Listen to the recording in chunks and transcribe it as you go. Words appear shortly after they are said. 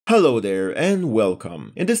Hello there and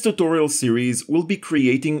welcome. In this tutorial series, we'll be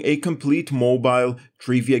creating a complete mobile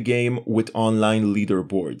trivia game with online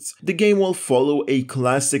leaderboards. The game will follow a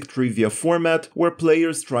classic trivia format where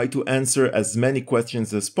players try to answer as many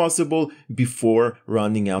questions as possible before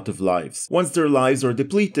running out of lives. Once their lives are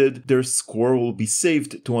depleted, their score will be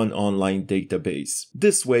saved to an online database.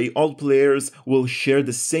 This way, all players will share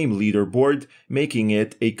the same leaderboard, making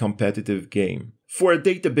it a competitive game. For a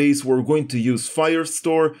database, we're going to use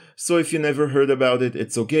FireStore, so if you never heard about it,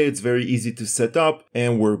 it's okay, it's very easy to set up,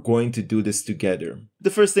 and we're going to do this together. The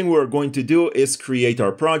first thing we're going to do is create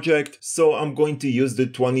our project, so I'm going to use the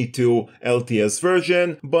 22 LTS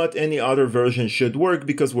version, but any other version should work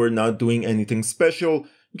because we're not doing anything special.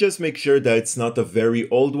 Just make sure that it's not a very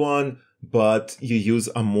old one, but you use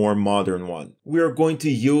a more modern one. We're going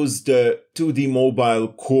to use the 2D Mobile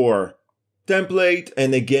Core template,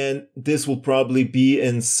 and again, this will probably be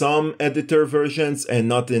in some editor versions and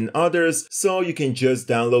not in others, so you can just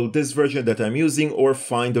download this version that I'm using or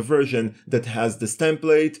find a version that has this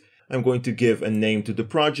template. I'm going to give a name to the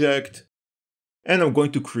project, and I'm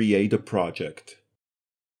going to create a project.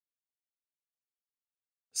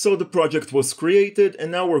 So the project was created,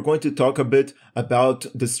 and now we're going to talk a bit about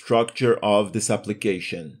the structure of this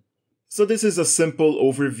application. So this is a simple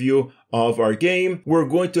overview of our game. We're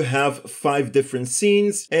going to have 5 different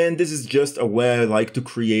scenes, and this is just a way I like to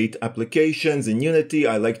create applications in Unity.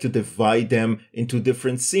 I like to divide them into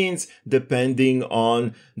different scenes depending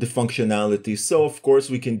on the functionality. So of course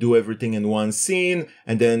we can do everything in one scene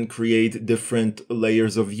and then create different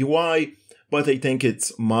layers of UI, but I think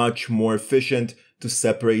it's much more efficient to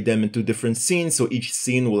separate them into different scenes, so each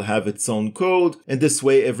scene will have its own code, and this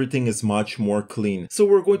way everything is much more clean. So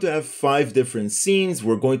we're going to have 5 different scenes.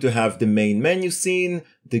 We're going to have the main menu scene,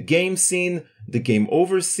 the game scene, the game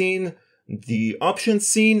over scene, the options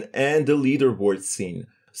scene, and the leaderboard scene.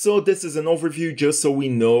 So this is an overview just so we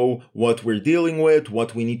know what we're dealing with,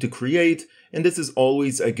 what we need to create, and this is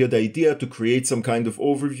always a good idea to create some kind of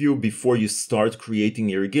overview before you start creating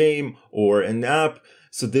your game or an app.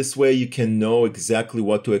 So this way you can know exactly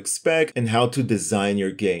what to expect and how to design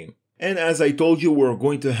your game. And as I told you, we're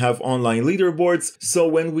going to have online leaderboards. So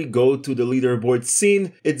when we go to the leaderboard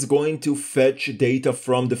scene, it's going to fetch data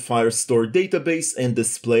from the FireStore database and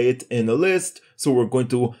display it in a list. So we're going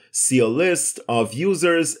to see a list of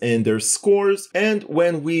users and their scores. And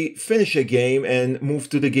when we finish a game and move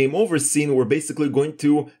to the game over scene, we're basically going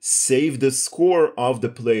to save the score of the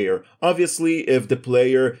player. Obviously, if the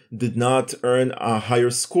player did not earn a higher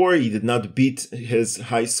score, he did not beat his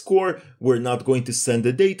high score, we're not going to send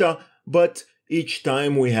the data. But each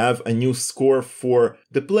time we have a new score for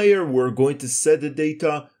the player, we're going to set the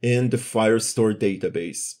data in the FireStore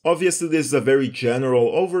database. Obviously, this is a very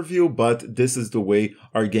general overview, but this is the way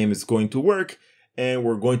our game is going to work. And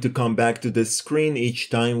we're going to come back to this screen each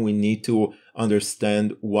time we need to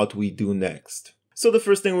understand what we do next. So the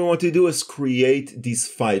first thing we want to do is create these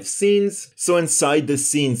 5 scenes. So inside the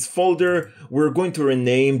scenes folder, we're going to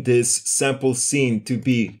rename this sample scene to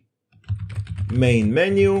be main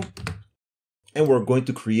menu. And we're going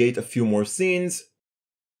to create a few more scenes.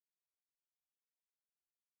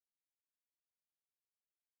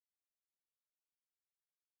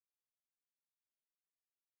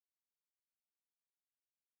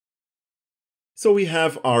 So we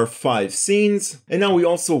have our 5 scenes, and now we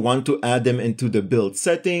also want to add them into the build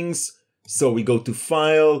settings. So we go to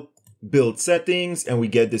File, Build Settings, and we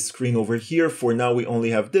get this screen over here. For now, we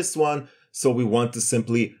only have this one. So we want to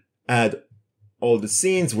simply add all the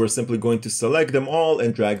scenes. We're simply going to select them all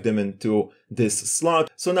and drag them into this slot.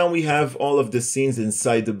 So now we have all of the scenes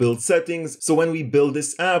inside the build settings. So when we build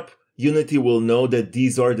this app, Unity will know that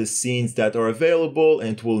these are the scenes that are available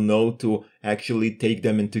and will know to actually take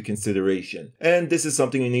them into consideration. And this is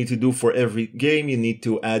something you need to do for every game. You need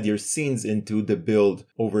to add your scenes into the build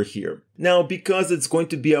over here. Now, because it's going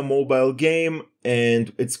to be a mobile game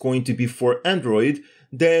and it's going to be for Android,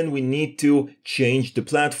 then we need to change the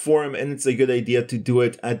platform, and it's a good idea to do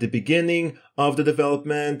it at the beginning of the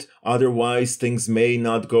development. Otherwise, things may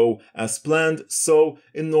not go as planned. So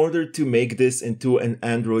in order to make this into an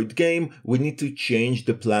Android game, we need to change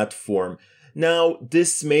the platform. Now,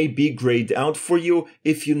 this may be grayed out for you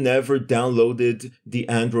if you never downloaded the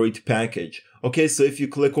Android package. Okay, so if you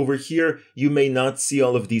click over here, you may not see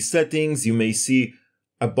all of these settings. You may see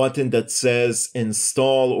a button that says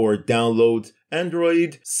install or download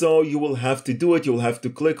Android. So you will have to do it. You'll have to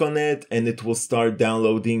click on it and it will start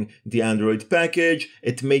downloading the Android package.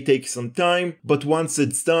 It may take some time, but once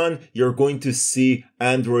it's done, you're going to see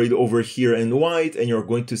Android over here in white and you're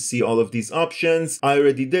going to see all of these options. I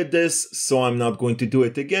already did this, so I'm not going to do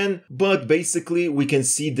it again, but basically we can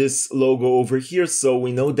see this logo over here. So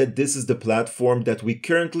we know that this is the platform that we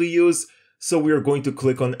currently use. So we are going to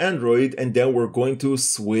click on Android and then we're going to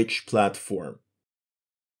switch platform.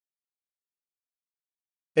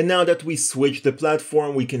 And now that we switch the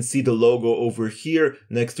platform, we can see the logo over here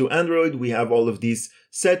next to Android. We have all of these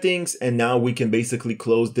settings and now we can basically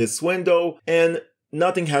close this window and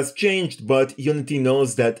nothing has changed, but Unity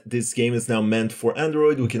knows that this game is now meant for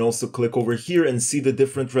Android. We can also click over here and see the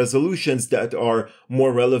different resolutions that are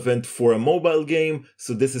more relevant for a mobile game.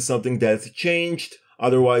 So this is something that's changed.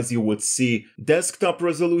 Otherwise, you would see desktop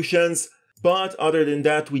resolutions. But other than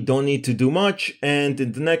that, we don't need to do much. And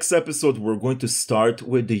in the next episode, we're going to start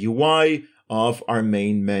with the UI of our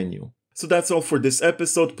main menu. So that's all for this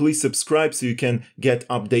episode. Please subscribe so you can get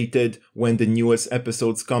updated when the newest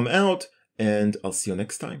episodes come out. And I'll see you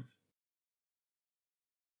next time.